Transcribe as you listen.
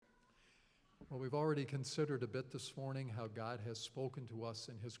Well, we've already considered a bit this morning how God has spoken to us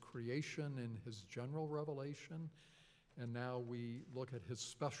in His creation, in His general revelation, and now we look at His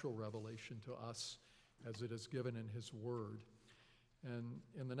special revelation to us as it is given in His Word. And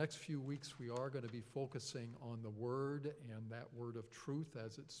in the next few weeks, we are going to be focusing on the Word and that word of truth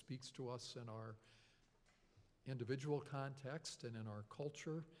as it speaks to us in our individual context and in our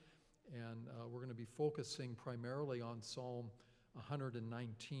culture. And we're going to be focusing primarily on Psalm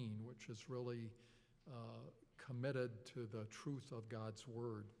 119, which is really committed to the truth of God's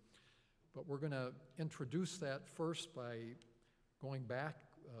Word. But we're going to introduce that first by going back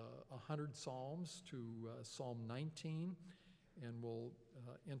 100 Psalms to Psalm 19, and we'll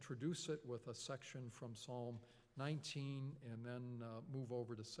introduce it with a section from Psalm 19 and then move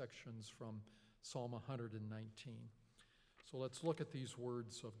over to sections from Psalm 119. So let's look at these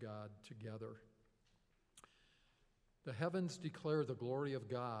words of God together. The heavens declare the glory of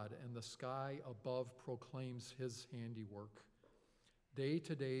God, and the sky above proclaims His handiwork. Day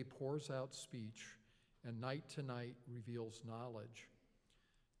to day pours out speech, and night to night reveals knowledge.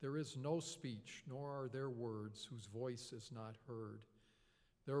 There is no speech, nor are there words whose voice is not heard.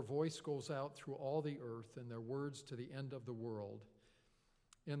 Their voice goes out through all the earth, and their words to the end of the world.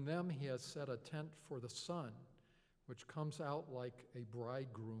 In them He has set a tent for the sun, which comes out like a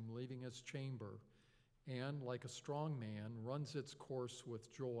bridegroom leaving his chamber, and, like a strong man, runs its course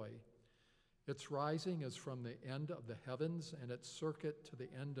with joy. Its rising is from the end of the heavens, and its circuit to the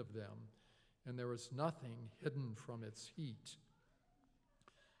end of them, and there is nothing hidden from its heat.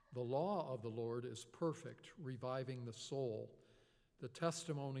 The law of the Lord is perfect, reviving the soul. The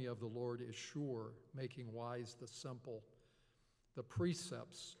testimony of the Lord is sure, making wise the simple. The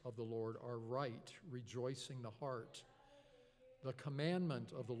precepts of the Lord are right, rejoicing the heart. The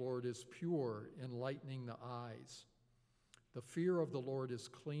commandment of the Lord is pure, enlightening the eyes. The fear of the Lord is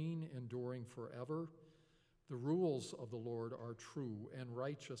clean, enduring forever. The rules of the Lord are true and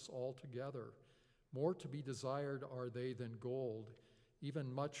righteous altogether. More to be desired are they than gold,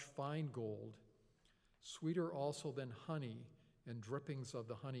 even much fine gold. Sweeter also than honey and drippings of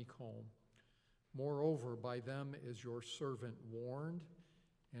the honeycomb. Moreover, by them is your servant warned,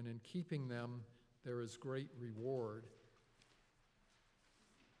 and in keeping them there is great reward.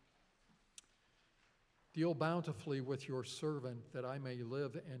 Deal bountifully with your servant, that I may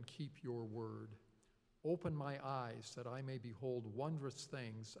live and keep your word. Open my eyes, that I may behold wondrous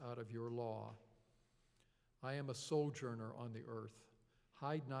things out of your law. I am a sojourner on the earth.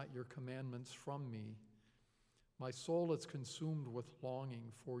 Hide not your commandments from me. My soul is consumed with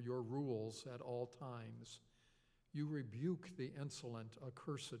longing for your rules at all times. You rebuke the insolent,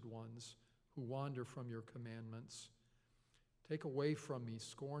 accursed ones who wander from your commandments. Take away from me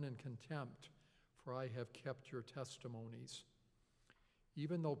scorn and contempt, for I have kept your testimonies.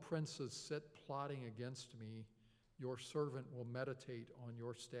 Even though princes sit plotting against me, your servant will meditate on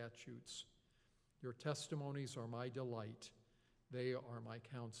your statutes. Your testimonies are my delight. They are my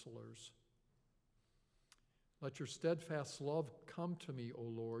counselors. Let your steadfast love come to me, O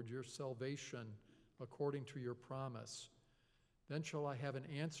Lord, your salvation according to your promise. Then shall I have an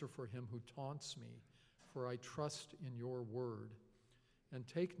answer for him who taunts me, for I trust in your word. And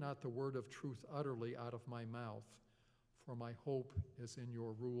take not the word of truth utterly out of my mouth, for my hope is in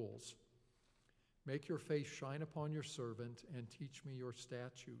your rules. Make your face shine upon your servant, and teach me your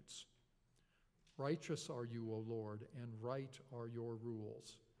statutes. Righteous are you, O Lord, and right are your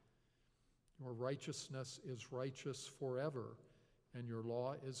rules. Your righteousness is righteous forever, and your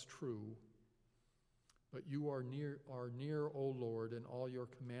law is true. But you are near, O Lord, and all your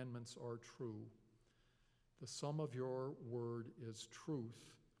commandments are true. The sum of your word is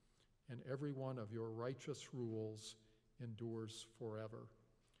truth, and every one of your righteous rules endures forever.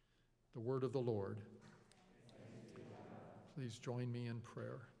 The word of the Lord. Please join me in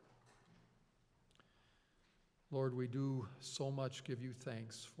prayer. Lord, we do so much give you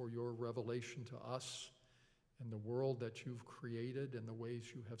thanks for your revelation to us and the world that you've created and the ways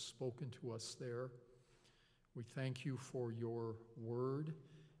you have spoken to us there. We thank you for your word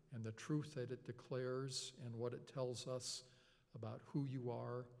and the truth that it declares and what it tells us about who you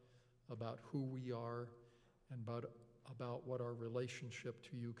are, about who we are, and about what our relationship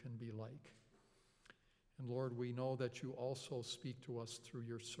to you can be like. And Lord, we know that you also speak to us through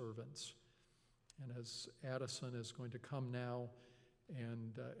your servants. And as Addison is going to come now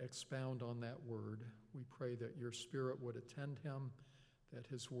and expound on that word, we pray that your Spirit would attend him, that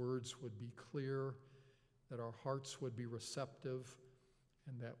his words would be clear, that our hearts would be receptive,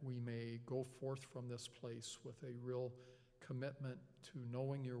 and that we may go forth from this place with a real commitment to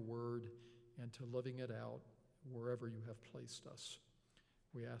knowing your word and to living it out wherever you have placed us.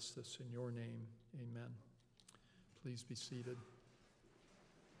 We ask this in your name. Amen. Please be seated.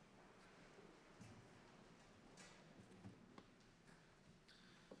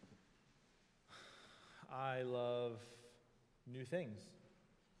 I love new things.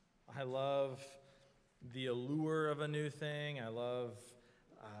 I love the allure of a new thing. I love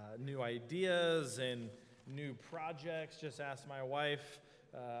new ideas and new projects. Just ask my wife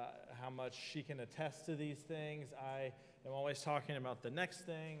how much she can attest to these things. I am always talking about the next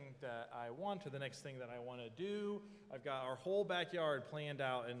thing that I want or the next thing that I want to do. I've got our whole backyard planned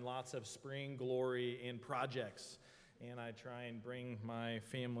out in lots of spring glory and projects. And I try and bring my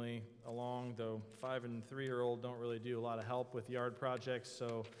family along, though 5 and 3-year-old don't really do a lot of help with yard projects,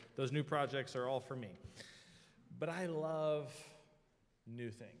 so those new projects are all for me. But I love new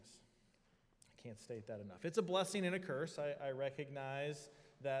things. I can't state that enough. It's a blessing and a curse. I recognize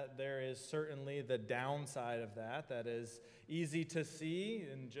that there is certainly the downside of that. That is easy to see,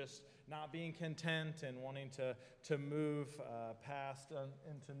 and just not being content and wanting to move past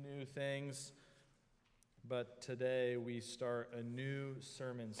into new things. But today we start a new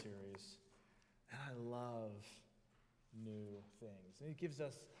sermon series, and I love new things. And it gives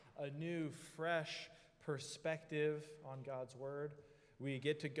us a new, fresh perspective on God's Word. We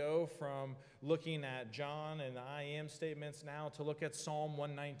get to go from looking at John and the I am statements now to look at Psalm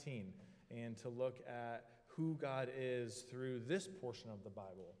 119 and to look at who God is through this portion of the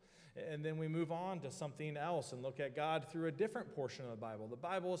Bible. And then we move on to something else and look at God through a different portion of the Bible. The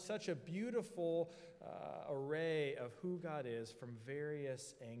Bible is such a beautiful array of who God is from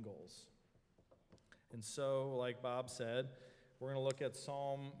various angles. And so, like Bob said, we're going to look at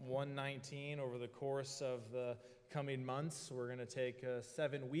Psalm 119 over the course of the coming months. We're going to take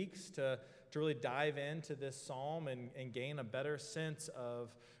 7 weeks to really dive into this psalm and gain a better sense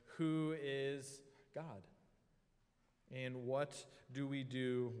of who is God. And what do we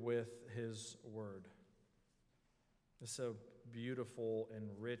do with his word? It's a beautiful and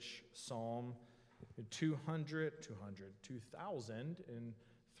rich psalm.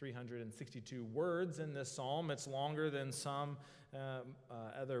 2,362 words in this psalm. It's longer than some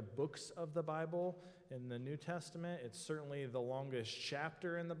other books of the Bible in the New Testament. It's certainly the longest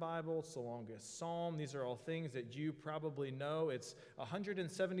chapter in the Bible. It's the longest psalm. These are all things that you probably know. It's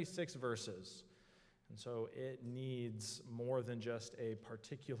 176 verses. And so it needs more than just a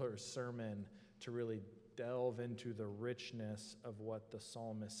particular sermon to really delve into the richness of what the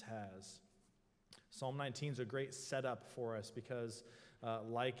psalmist has. Psalm 19 is a great setup for us because,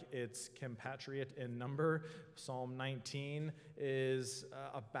 like its compatriot in number, Psalm 19 is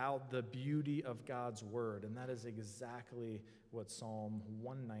about the beauty of God's word, and that is exactly what Psalm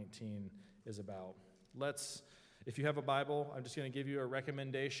 119 is about. If you have a Bible, I'm just going to give you a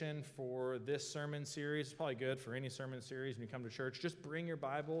recommendation for this sermon series. It's probably good for any sermon series when you come to church. Just bring your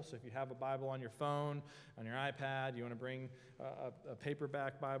Bible. So if you have a Bible on your phone, on your iPad, you want to bring a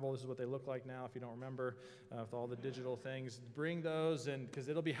paperback Bible. This is what they look like now if you don't remember, with all the digital things. Bring those, and because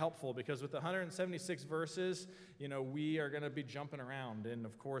it'll be helpful, because with the 176 verses, we are going to be jumping around. And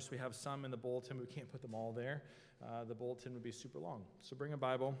of course, we have some in the bulletin, but we can't put them all there. The bulletin would be super long. So bring a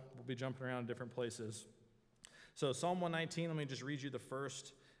Bible. We'll be jumping around different places. So Psalm 119, let me just read you the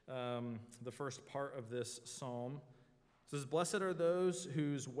first part of this psalm. It says, "Blessed are those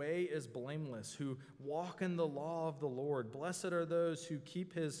whose way is blameless, who walk in the law of the Lord. Blessed are those who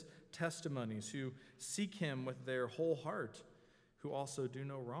keep his testimonies, who seek him with their whole heart, who also do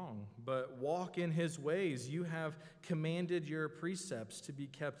no wrong, but walk in his ways. You have commanded your precepts to be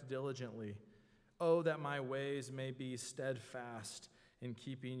kept diligently. Oh, that my ways may be steadfast in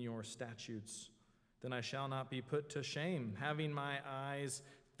keeping your statutes. Then I shall not be put to shame, having my eyes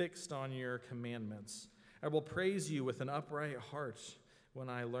fixed on your commandments. I will praise you with an upright heart when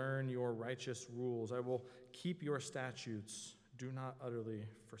I learn your righteous rules. I will keep your statutes. Do not utterly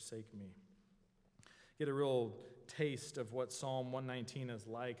forsake me." Get a real taste of what Psalm 119 is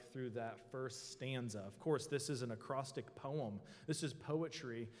like through that first stanza. Of course, this is an acrostic poem. This is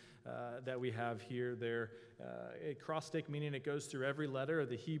poetry that we have here. Acrostic meaning it goes through every letter of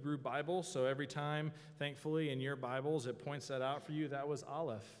the Hebrew Bible. So every time, thankfully, in your Bibles, it points that out for you. That was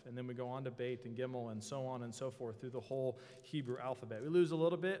Aleph. And then we go on to Beit and Gimel and so on and so forth through the whole Hebrew alphabet. We lose a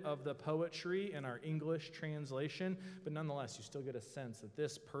little bit of the poetry in our English translation, but nonetheless, you still get a sense that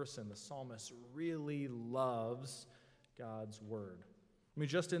this person, the psalmist, really loves God's word. I mean,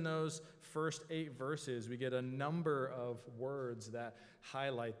 just in those first 8 verses, we get a number of words that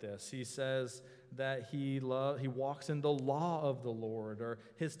highlight this. He says that he walks in the law of the Lord, or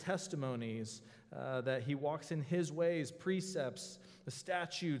his testimonies, that he walks in his ways, precepts, the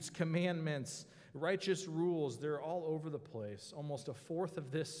statutes, commandments, righteous rules, they're all over the place. Almost a fourth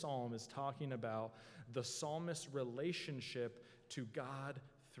of this psalm is talking about the psalmist's relationship to God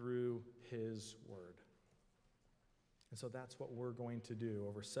through his word. And so that's what we're going to do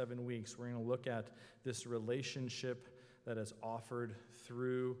over 7 weeks. We're going to look at this relationship that is offered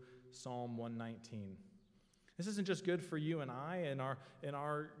through Psalm 119. This isn't just good for you and I in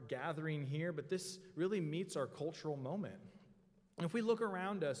our gathering here, but this really meets our cultural moment. If we look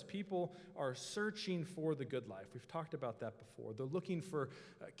around us, people are searching for the good life. We've talked about that before. They're looking for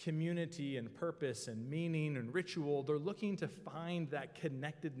community and purpose and meaning and ritual. They're looking to find that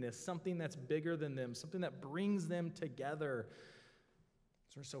connectedness, something that's bigger than them, something that brings them together.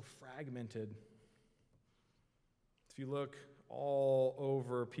 So we're so fragmented. If you look all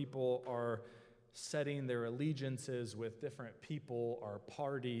over, people are setting their allegiances with different people or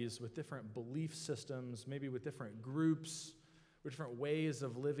parties, with different belief systems, maybe with different groups, with different ways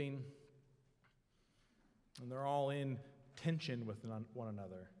of living. And they're all in tension with one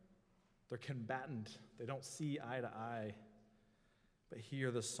another. They're combatant. They don't see eye to eye. But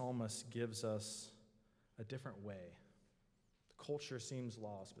here the psalmist gives us a different way. The culture seems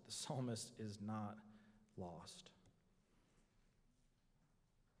lost, but the psalmist is not lost.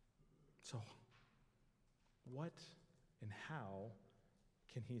 So, what and how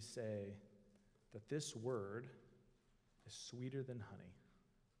can he say that this word is sweeter than honey?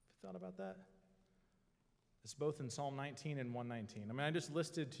 Have you thought about that? It's both in Psalm 19 and 119. I mean, I just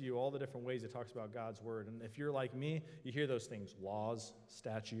listed to you all the different ways it talks about God's word. And if you're like me, you hear those things: laws,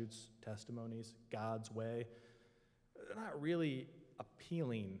 statutes, testimonies, God's way. They're not really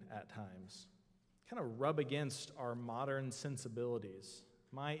appealing at times. Kind of rub against our modern sensibilities.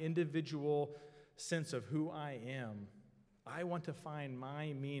 My individual sense of who I am. I want to find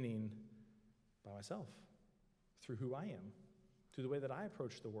my meaning by myself, through who I am, through the way that I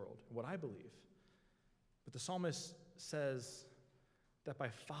approach the world, what I believe. But the psalmist says that by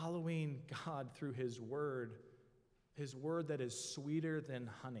following God through his word that is sweeter than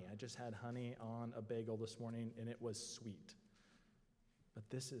honey. I just had honey on a bagel this morning, and it was sweet. But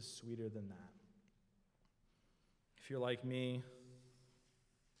this is sweeter than that. If you're like me,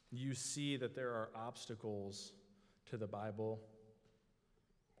 you see that there are obstacles to the Bible.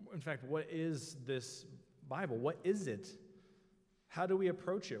 In fact, what is this Bible? What is it? How do we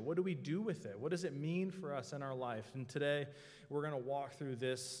approach it? What do we do with it? What does it mean for us in our life? And today, we're going to walk through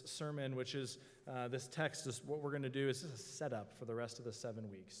this sermon, which is this text. Is what we're going to do is just a setup for the rest of the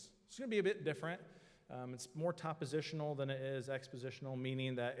 7 weeks. It's going to be a bit different. It's more topipositional than it is expositional,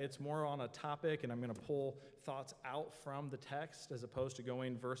 meaning that it's more on a topic, and I'm going to pull thoughts out from the text as opposed to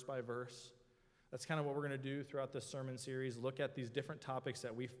going verse by verse. That's kind of what we're going to do throughout this sermon series, look at these different topics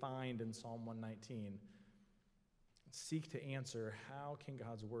that we find in Psalm 119, and seek to answer, how can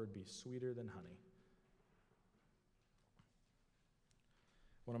God's word be sweeter than honey?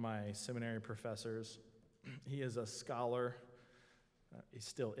 One of my seminary professors, he is a scholar. He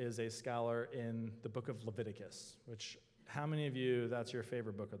still is a scholar in the book of Leviticus, which, how many of you, that's your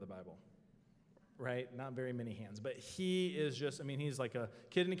favorite book of the Bible? Right? Not very many hands. But he is just, he's like a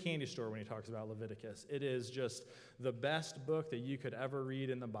kid in a candy store when he talks about Leviticus. It is just the best book that you could ever read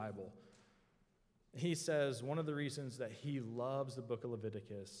in the Bible. He says one of the reasons that he loves the book of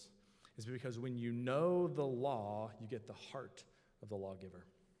Leviticus is because when you know the law, you get the heart of the lawgiver.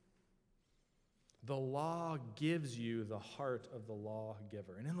 The law gives you the heart of the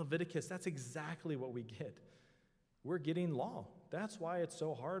lawgiver. And in Leviticus, that's exactly what we get. We're getting law. That's why it's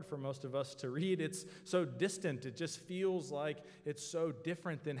so hard for most of us to read. It's so distant. It just feels like it's so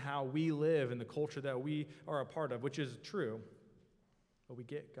different than how we live in the culture that we are a part of, which is true. But we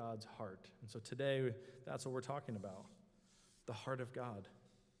get God's heart. And so today, that's what we're talking about, the heart of God.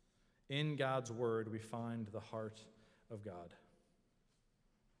 In God's word, we find the heart of God.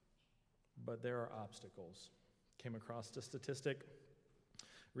 But there are obstacles. Came across a statistic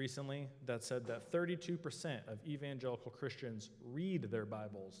recently that said that 32% of evangelical Christians read their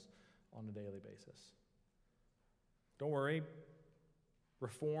Bibles on a daily basis. Don't worry,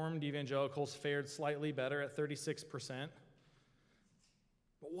 Reformed evangelicals fared slightly better at 36%.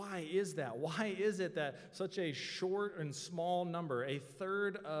 But why is that? Why is it that such a short and small number, a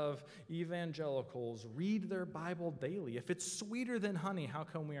third of evangelicals, read their Bible daily? If it's sweeter than honey, how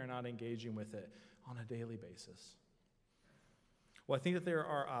come we are not engaging with it on a daily basis? Well, I think that there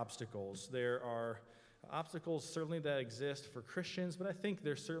are obstacles. There are obstacles certainly that exist for Christians, but I think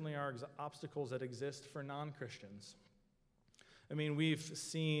there certainly are obstacles that exist for non-Christians. I mean, we've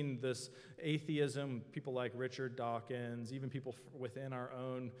seen this atheism, people like Richard Dawkins, even people within our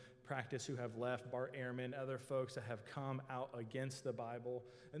own practice who have left, Bart Ehrman, other folks that have come out against the Bible,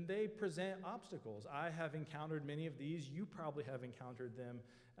 and they present obstacles. I have encountered many of these. You probably have encountered them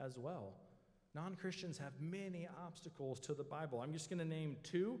as well. Non-Christians have many obstacles to the Bible. I'm just going to name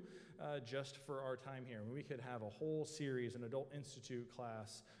two just for our time here. We could have a whole series, an Adult Institute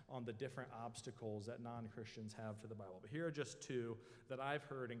class, on the different obstacles that non-Christians have to the Bible. But here are just two that I've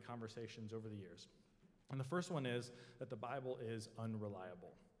heard in conversations over the years. And the first one is that the Bible is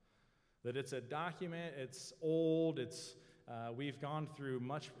unreliable. That it's a document, it's old, we've gone through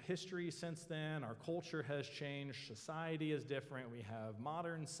much history since then. Our culture has changed. Society is different. We have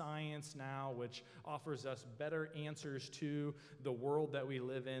modern science now, which offers us better answers to the world that we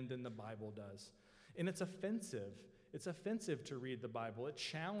live in than the Bible does. And it's offensive. It's offensive to read the Bible. It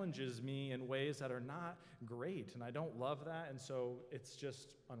challenges me in ways that are not great, and I don't love that, and so it's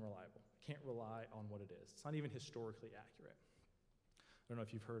just unreliable. Can't rely on what it is. It's not even historically accurate. I don't know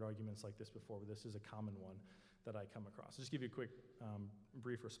if you've heard arguments like this before, but this is a common one that I come across. I'll just give you a quick,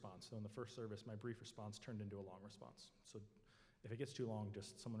 brief response. So in the first service, my brief response turned into a long response. So if it gets too long,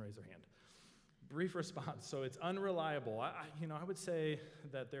 just someone raise their hand. Brief response. So it's unreliable. I would say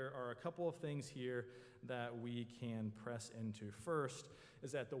that there are a couple of things here that we can press into. First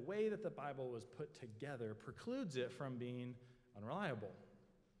is that the way that the Bible was put together precludes it from being unreliable.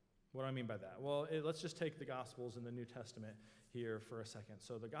 What do I mean by that? Well, let's just take the Gospels in the New Testament here for a second.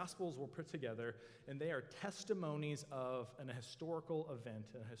 So the Gospels were put together, and they are testimonies of an historical event,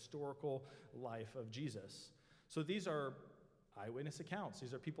 a historical life of Jesus. So these are eyewitness accounts.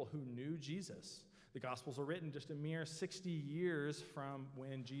 These are people who knew Jesus. The Gospels were written just a mere 60 years from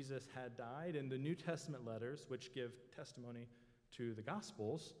when Jesus had died, and the New Testament letters, which give testimony to the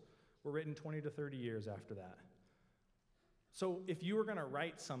Gospels, were written 20 to 30 years after that. So if you were going to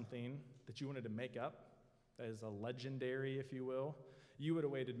write something that you wanted to make up, that is a legendary, if you will, you would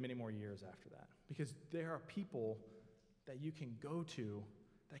have waited many more years after that. Because there are people that you can go to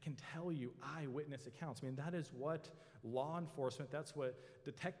that can tell you eyewitness accounts. I mean, that is what law enforcement, that's what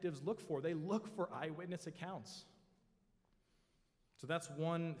detectives look for. They look for eyewitness accounts. So that's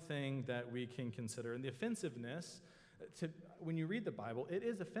one thing that we can consider. And the offensiveness, when you read the Bible, it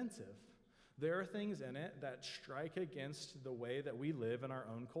is offensive. There are things in it that strike against the way that we live in our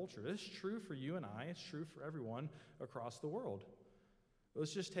own culture. This is true for you and I. It's true for everyone across the world.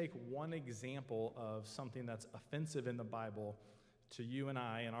 Let's just take one example of something that's offensive in the Bible to you and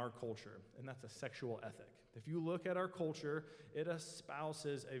I in our culture, and that's a sexual ethic. If you look at our culture, it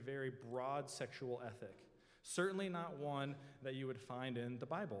espouses a very broad sexual ethic. Certainly not one that you would find in the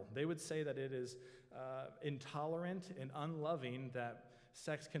Bible. They would say that it is intolerant and unloving that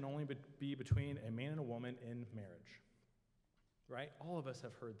sex can only be between a man and a woman in marriage, right? All of us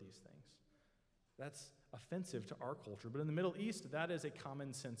have heard these things. That's offensive to our culture. But in the Middle East, that is a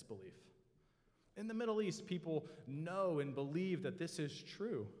common sense belief. In the Middle East, people know and believe that this is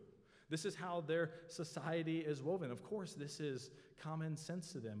true. This is how their society is woven. Of course, this is common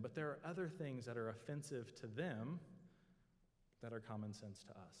sense to them, but there are other things that are offensive to them that are common sense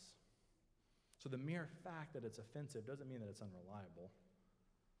to us. So the mere fact that it's offensive doesn't mean that it's unreliable.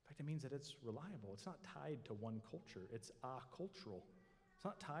 In fact, it means that it's reliable. It's not tied to one culture. It's acultural. It's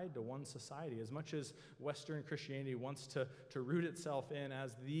not tied to one society. As much as Western Christianity wants to root itself in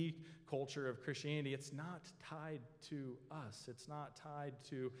as the culture of Christianity, it's not tied to us. It's not tied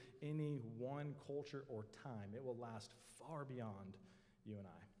to any one culture or time. It will last far beyond you and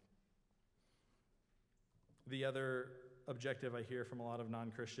I. The other objective I hear from a lot of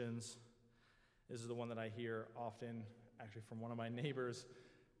non-Christians, this is the one that I hear often, actually from one of my neighbors,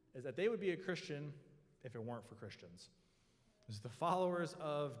 is that they would be a Christian if it weren't for Christians. Is the followers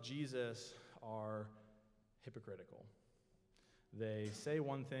of Jesus are hypocritical. They say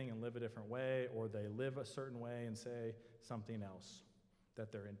one thing and live a different way, or they live a certain way and say something else.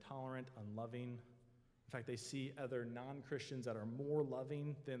 That they're intolerant, unloving. In fact, they see other non-Christians that are more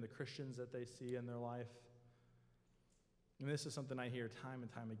loving than the Christians that they see in their life. And this is something I hear time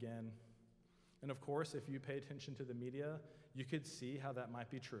and time again. And of course, if you pay attention to the media, you could see how that might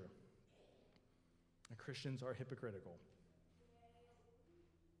be true. And Christians are hypocritical.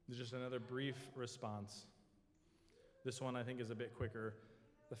 There's just another brief response. This one I think is a bit quicker.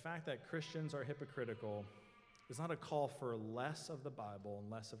 The fact that Christians are hypocritical is not a call for less of the Bible and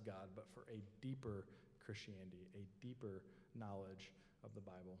less of God, but for a deeper Christianity, a deeper knowledge of the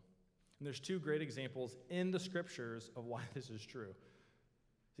Bible. And there's two great examples in the scriptures of why this is true.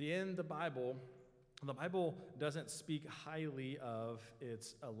 See, in the Bible doesn't speak highly of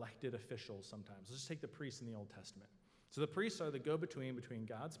its elected officials sometimes. Let's just take the priests in the Old Testament. So the priests are the go-between between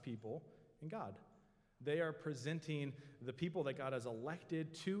God's people and God. They are presenting the people that God has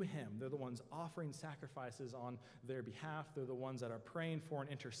elected to him. They're the ones offering sacrifices on their behalf. They're the ones that are praying for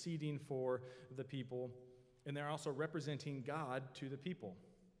and interceding for the people. And they're also representing God to the people.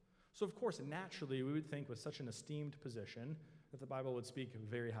 So, of course, naturally, we would think with such an esteemed position that the Bible would speak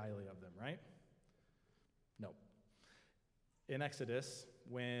very highly of them, right? No. In Exodus,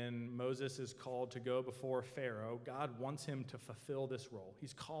 when Moses is called to go before Pharaoh, God wants him to fulfill this role.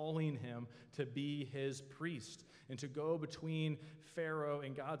 He's calling him to be his priest and to go between Pharaoh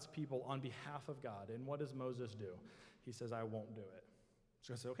and God's people on behalf of God. And what does Moses do? He says, I won't do it.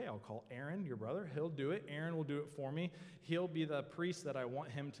 So I said, okay, I'll call Aaron, your brother. He'll do it. Aaron will do it for me. He'll be the priest that I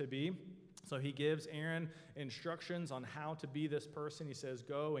want him to be. So he gives Aaron instructions on how to be this person. He says,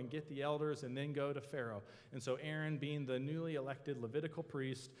 go and get the elders and then go to Pharaoh. And so Aaron, being the newly elected Levitical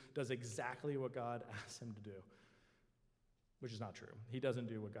priest, does exactly what God asks him to do, which is not true. He doesn't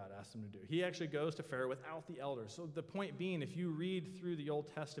do what God asks him to do. He actually goes to Pharaoh without the elders. So the point being, if you read through the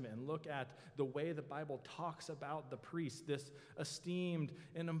Old Testament and look at the way the Bible talks about the priest, this esteemed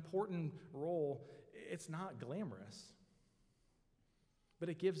and important role, it's not glamorous. But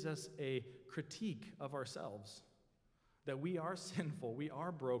it gives us a critique of ourselves, that we are sinful, we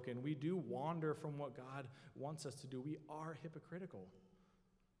are broken, we do wander from what God wants us to do, we are hypocritical.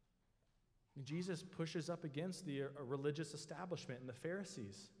 And Jesus pushes up against the religious establishment and the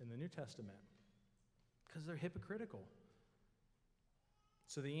Pharisees in the New Testament because they're hypocritical.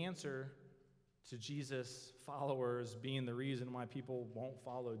 So the answer to Jesus' followers being the reason why people won't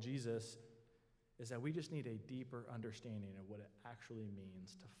follow Jesus is that we just need a deeper understanding of what it actually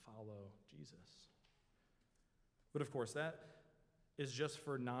means to follow Jesus. But of course, that is just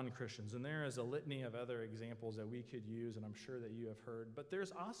for non-Christians, and there is a litany of other examples that we could use, and I'm sure that you have heard. But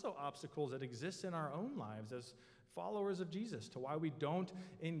there's also obstacles that exist in our own lives as followers of Jesus to why we don't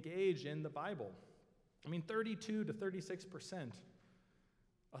engage in the Bible. I mean, 32 to 36%,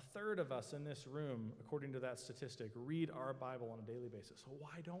 a third of us in this room, according to that statistic, read our Bible on a daily basis. So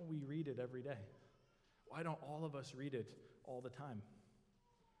why don't we read it every day? Why don't all of us read it all the time?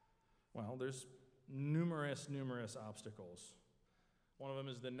 Well, there's numerous obstacles. One of them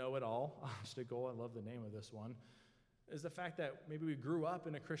is the know-it-all obstacle. I love the name of this one. Is the fact that maybe we grew up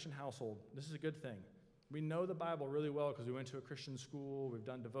in a Christian household. This is a good thing. We know the Bible really well because we went to a Christian school, we've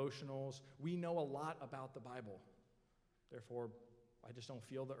done devotionals. We know a lot about the Bible. Therefore, I just don't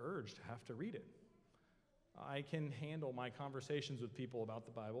feel the urge to have to read it. I can handle my conversations with people about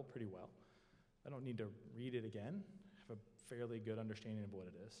the Bible pretty well. I don't need to read it again. I have a fairly good understanding of what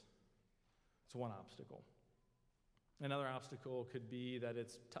it is. It's one obstacle. Another obstacle could be that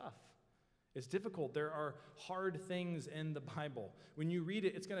it's tough. It's difficult. There are hard things in the Bible. When you read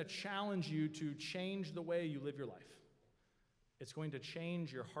it, it's going to challenge you to change the way you live your life. It's going to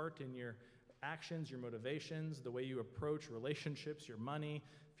change your heart and your actions, your motivations, the way you approach relationships, your money,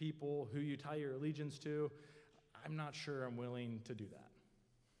 people, who you tie your allegiance to. I'm not sure I'm willing to do that.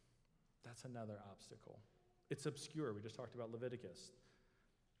 That's another obstacle. It's obscure. We just talked about Leviticus.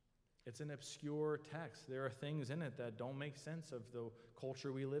 It's an obscure text. There are things in it that don't make sense of the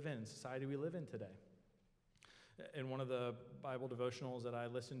culture we live in, society we live in today. In one of the Bible devotionals that I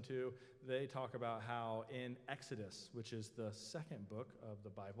listen to, they talk about how in Exodus, which is the second book of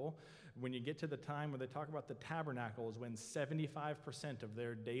the Bible, when you get to the time where they talk about the tabernacle is when 75% of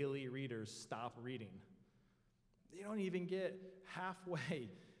their daily readers stop reading. They don't even get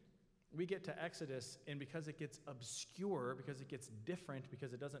halfway. We get to Exodus, and because it gets obscure, because it gets different,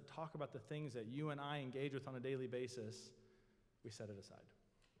 because it doesn't talk about the things that you and I engage with on a daily basis, we set it aside.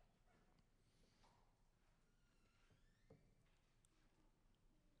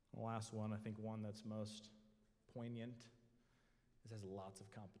 The last one, I think one that's most poignant, is it has lots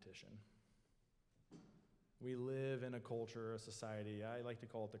of competition. We live in a culture, a society, I like to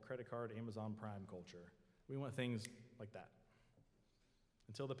call it the credit card Amazon Prime culture. We want things like that.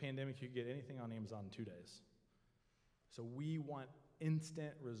 Until the pandemic, you could get anything on Amazon in 2 days. So we want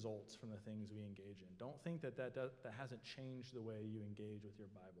instant results from the things we engage in. Don't think that hasn't changed the way you engage with your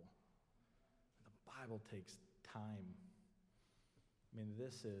Bible. The Bible takes time. I mean,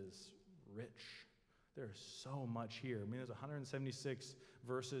 this is rich. There's so much here. I mean, there's 176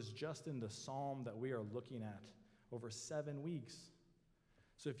 verses just in the psalm that we are looking at over 7 weeks.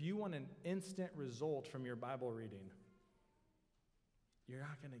 So if you want an instant result from your Bible reading, you're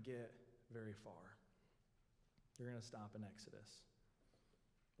not going to get very far. You're going to stop in Exodus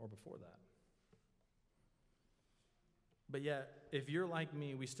or before that. But yet, if you're like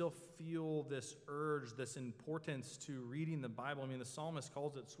me, we still feel this urge, this importance to reading the Bible. I mean, the psalmist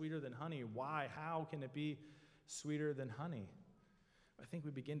calls it sweeter than honey. Why? How can it be sweeter than honey. I think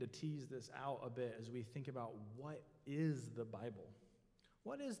we begin to tease this out a bit as we think about what is the Bible?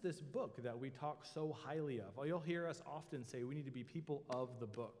 What is this book that we talk so highly of? Well, you'll hear us often say we need to be people of the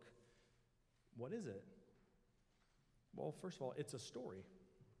book. What is it? Well, first of all, it's a story.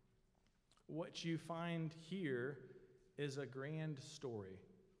 What you find here is a grand story.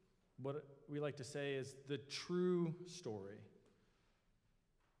 What we like to say is the true story.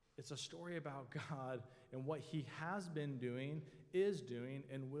 It's a story about God and what he has been doing, is doing,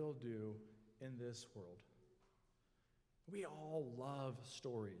 and will do in this world. We all love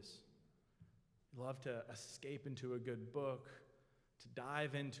stories. We love to escape into a good book, to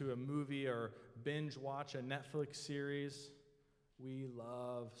dive into a movie or binge watch a Netflix series. We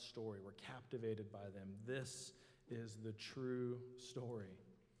love story. We're captivated by them. This is the true story.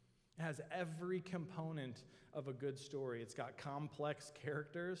 It has every component of a good story. It's got complex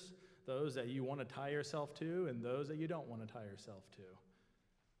characters, those that you want to tie yourself to and those that you don't want to tie yourself to.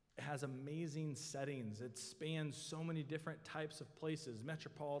 It has amazing settings. It spans so many different types of places,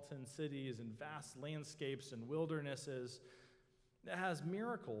 metropolitan cities and vast landscapes and wildernesses. It has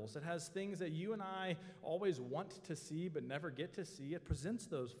miracles. It has things that you and I always want to see but never get to see. It presents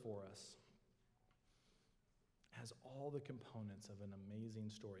those for us. It has all the components of an amazing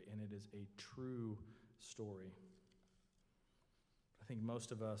story, and it is a true story. I think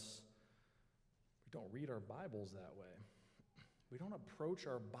most of us, we don't read our Bibles that way. We don't approach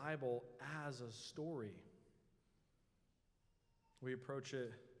our Bible as a story. We approach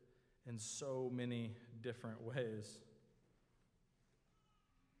it in so many different ways.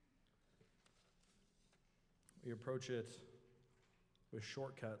 We approach it with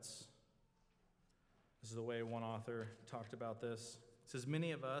shortcuts. This is the way one author talked about this. It says,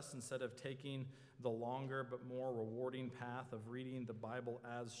 many of us, instead of taking the longer but more rewarding path of reading the Bible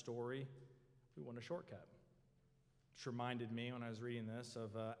as story, we want a shortcut. Which reminded me when I was reading this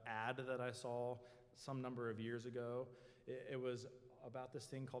of an ad that I saw some number of years ago. It was about this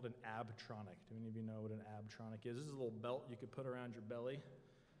thing called an abtronic. Do any of you know what an abtronic is? This is a little belt you could put around your belly,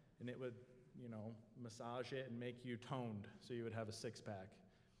 and it would, massage it and make you toned so you would have a six-pack.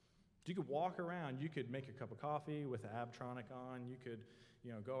 You could walk around. You could make a cup of coffee with the abtronic on. You could,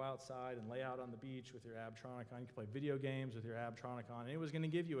 go outside and lay out on the beach with your abtronic on. You could play video games with your abtronic on. And it was going to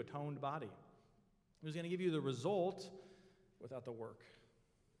give you a toned body. It was going to give you the result without the work.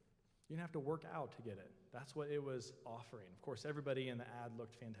 You didn't have to work out to get it. That's what it was offering. Of course, everybody in the ad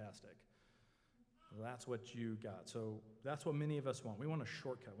looked fantastic. That's what you got. So that's what many of us want. We want a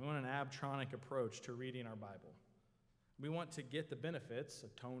shortcut. We want an abtronic approach to reading our Bible. We want to get the benefits,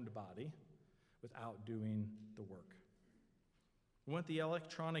 a toned body, without doing the work. We want the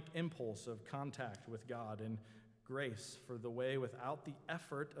electronic impulse of contact with God and grace for the way without the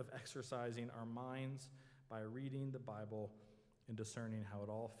effort of exercising our minds by reading the Bible and discerning how it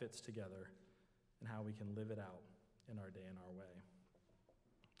all fits together and how we can live it out in our day and our way.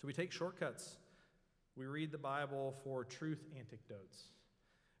 So we take shortcuts. We read the Bible for truth anecdotes.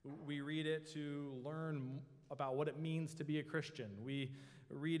 We read it to learn about what it means to be a Christian. We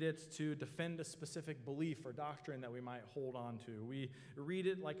read it to defend a specific belief or doctrine that we might hold on to. We read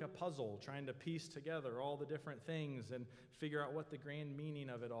it like a puzzle, trying to piece together all the different things and figure out what the grand meaning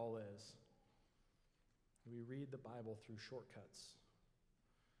of it all is. We read the Bible through shortcuts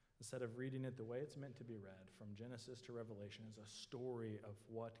instead of reading it the way it's meant to be read, from Genesis to Revelation, as a story of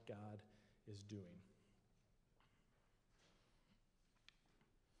what God is doing.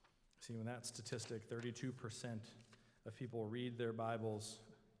 See, when that statistic, 32% of people read their Bibles,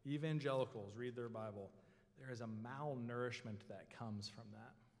 evangelicals read their Bible, there is a malnourishment that comes from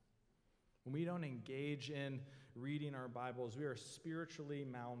that. When we don't engage in reading our Bibles, we are spiritually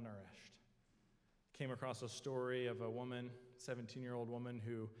malnourished. Came across a story of a woman, 17-year-old woman,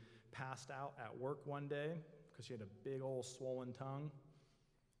 who passed out at work one day because she had a big old swollen tongue.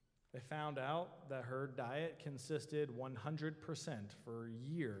 They found out that her diet consisted 100% for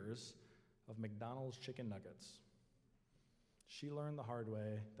years of McDonald's chicken nuggets. She learned the hard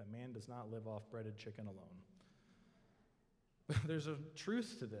way that man does not live off breaded chicken alone. There's a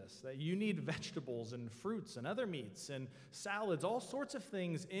truth to this, that you need vegetables and fruits and other meats and salads, all sorts of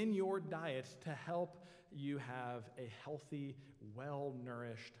things in your diet to help you have a healthy,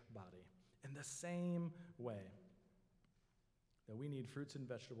 well-nourished body. In the same way that we need fruits and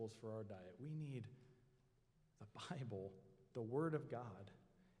vegetables for our diet, we need the Bible, the Word of God,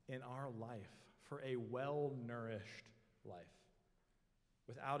 in our life for a well-nourished life.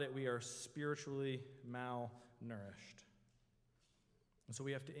 Without it, we are spiritually malnourished. And so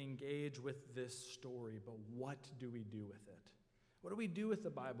we have to engage with this story, but what do we do with it? What do we do with the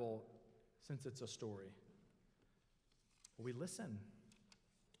Bible since it's a story? We listen.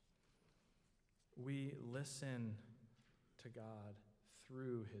 We listen to God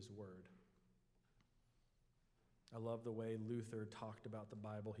through his word. I love the way Luther talked about the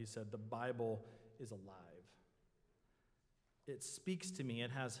Bible. He said, the Bible is alive. It speaks to me.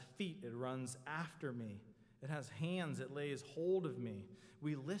 It has feet. It runs after me. It has hands. It lays hold of me.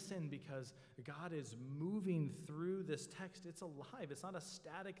 We listen because God is moving through this text. It's alive. It's not a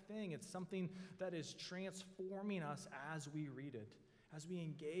static thing. It's something that is transforming us as we read it, as we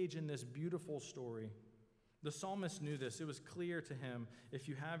engage in this beautiful story. The psalmist knew this. It was clear to him. If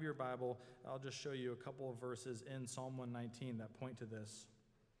you have your Bible, I'll just show you a couple of verses in Psalm 119 that point to this.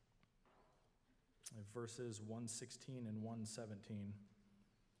 Verses 116 and 117.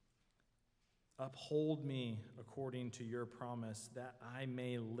 Uphold me according to your promise, that I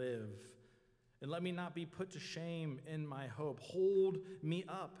may live. And let me not be put to shame in my hope. Hold me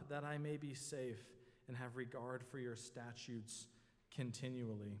up, that I may be safe, and have regard for your statutes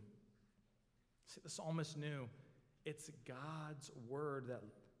continually. See, the psalmist knew it's God's word that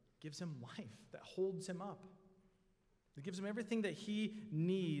gives him life, that holds him up, that gives him everything that he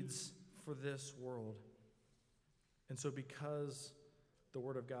needs for this world. And so because the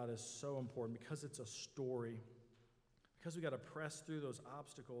word of God is so important, because it's a story, because we got to press through those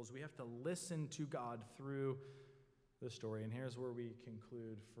obstacles, we have to listen to God through the story. And here's where we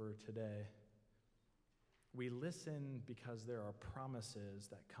conclude for today. We listen because there are promises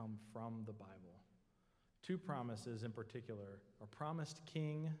that come from the Bible. Two promises in particular, our promised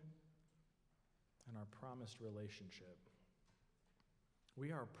king and our promised relationship.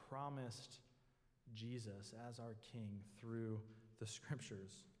 We are promised Jesus as our king through the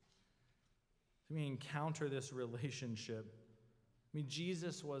scriptures. We encounter this relationship.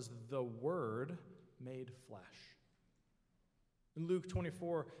 Jesus was the Word made flesh. In Luke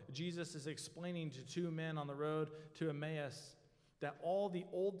 24, Jesus is explaining to two men on the road to Emmaus that all the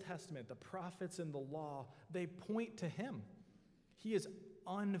Old Testament, the prophets and the law, they point to him. He is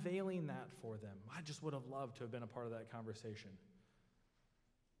unveiling that for them. I just would have loved to have been a part of that conversation.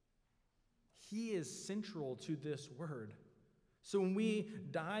 He is central to this word. So when we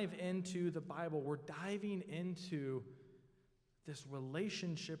dive into the Bible, we're diving into this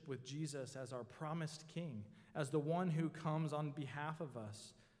relationship with Jesus as our promised king, as the one who comes on behalf of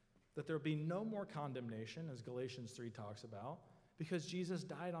us, that there be no more condemnation, as Galatians 3 talks about, because Jesus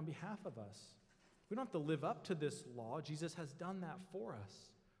died on behalf of us. We don't have to live up to this law. Jesus has done that for us.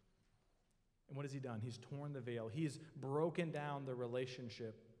 And what has he done? He's torn the veil. He's broken down the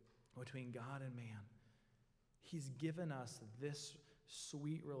relationship between God and man. He's given us this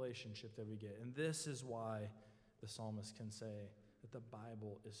sweet relationship that we get. And this is why the psalmist can say that the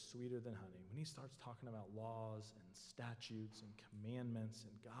Bible is sweeter than honey. When he starts talking about laws and statutes and commandments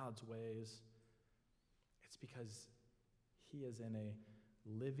and God's ways, it's because he is in a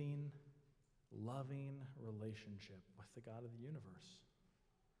living, loving relationship with the God of the universe.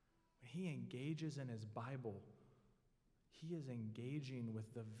 When he engages in his Bible, he is engaging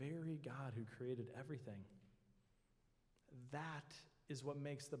with the very God who created everything. That is what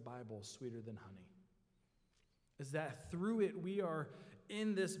makes the Bible sweeter than honey. Is that through it we are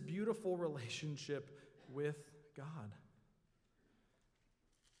in this beautiful relationship with God.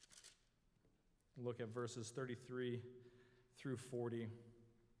 Look at verses 33 through 40.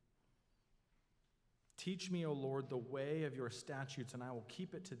 Teach me, O Lord, the way of your statutes, and I will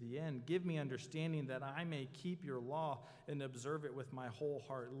keep it to the end. Give me understanding that I may keep your law and observe it with my whole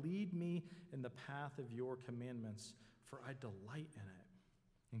heart. Lead me in the path of your commandments, for I delight in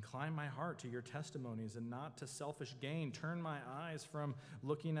it. Incline my heart to your testimonies and not to selfish gain. Turn my eyes from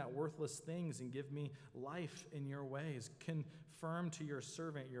looking at worthless things and give me life in your ways. Confirm to your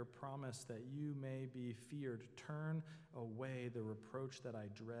servant your promise that you may be feared. Turn away the reproach that I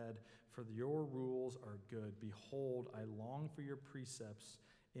dread, for your rules are good. Behold, I long for your precepts.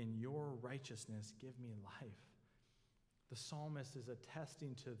 In your righteousness, give me life. The psalmist is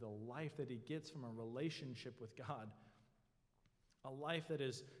attesting to the life that he gets from a relationship with God. A life that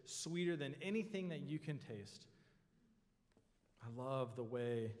is sweeter than anything that you can taste. I love the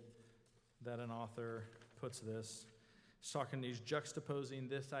way that an author puts this. He's juxtaposing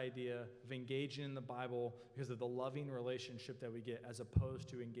this idea of engaging in the Bible because of the loving relationship that we get, as opposed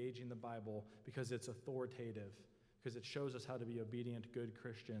to engaging the Bible because it's authoritative, because it shows us how to be obedient, good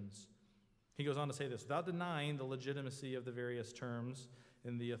Christians. He goes on to say this: without denying the legitimacy of the various terms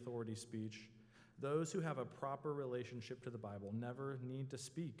in the authority speech, those who have a proper relationship to the Bible never need to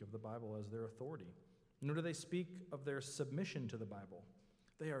speak of the Bible as their authority, nor do they speak of their submission to the Bible.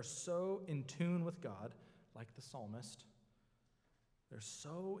 They are so in tune with God, like the psalmist. They're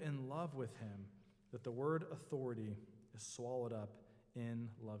so in love with him that the word authority is swallowed up in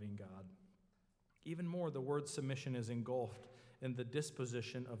loving God. Even more, the word submission is engulfed in the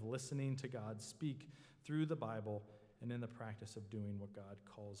disposition of listening to God speak through the Bible and in the practice of doing what God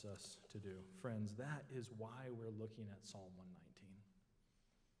calls us to do. Friends, that is why we're looking at Psalm 119.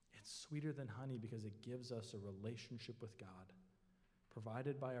 It's sweeter than honey because it gives us a relationship with God,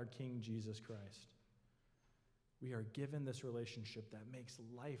 provided by our King Jesus Christ. We are given this relationship that makes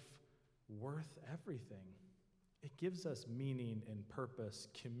life worth everything. It gives us meaning and purpose,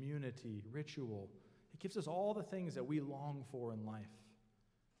 community, ritual. It gives us all the things that we long for in life.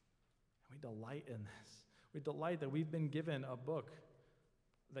 And we delight in this. We delight that we've been given a book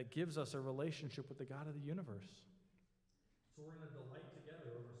that gives us a relationship with the God of the universe. So we're going to delight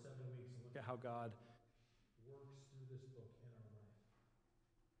together over 7 weeks and look at how God works through this book in our life.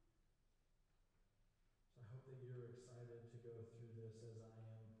 So I hope that you're excited to go through this as I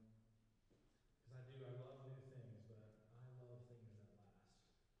am. Because I do, I love new things, but I love things that last.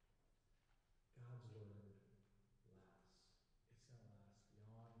 God's word lasts. It's going to last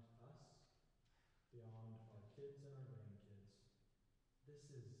beyond us, beyond our kids and our grandkids. This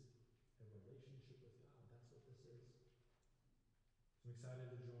is a relationship with God. That's what this is. So I'm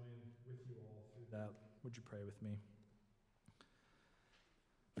excited to join with you all through that. Would you pray with me?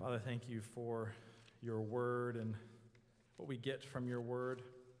 Father, thank you for your word and what we get from your word.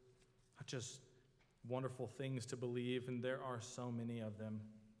 Not just wonderful things to believe, and there are so many of them.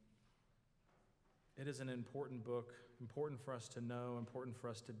 It is an important book, important for us to know, important for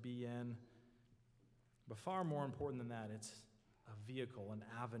us to be in. But far more important than that, it's a vehicle, an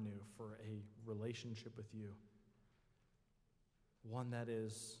avenue for a relationship with you. One that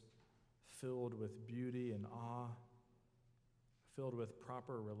is filled with beauty and awe, filled with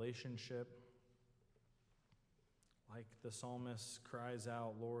proper relationship. Like the psalmist cries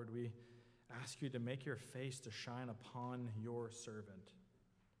out, Lord, we ask you to make your face to shine upon your servant.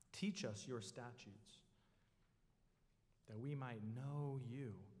 Teach us your statutes, that we might know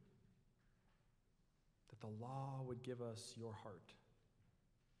you, that the law would give us your heart,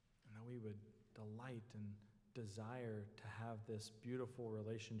 and that we would delight and desire to have this beautiful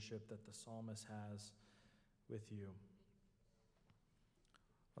relationship that the psalmist has with you.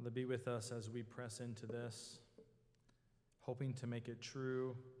 Father, be with us as we press into this, hoping to make it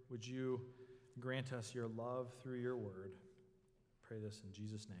true. Would you grant us your love through your word? Pray this in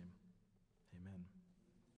Jesus' name. Amen.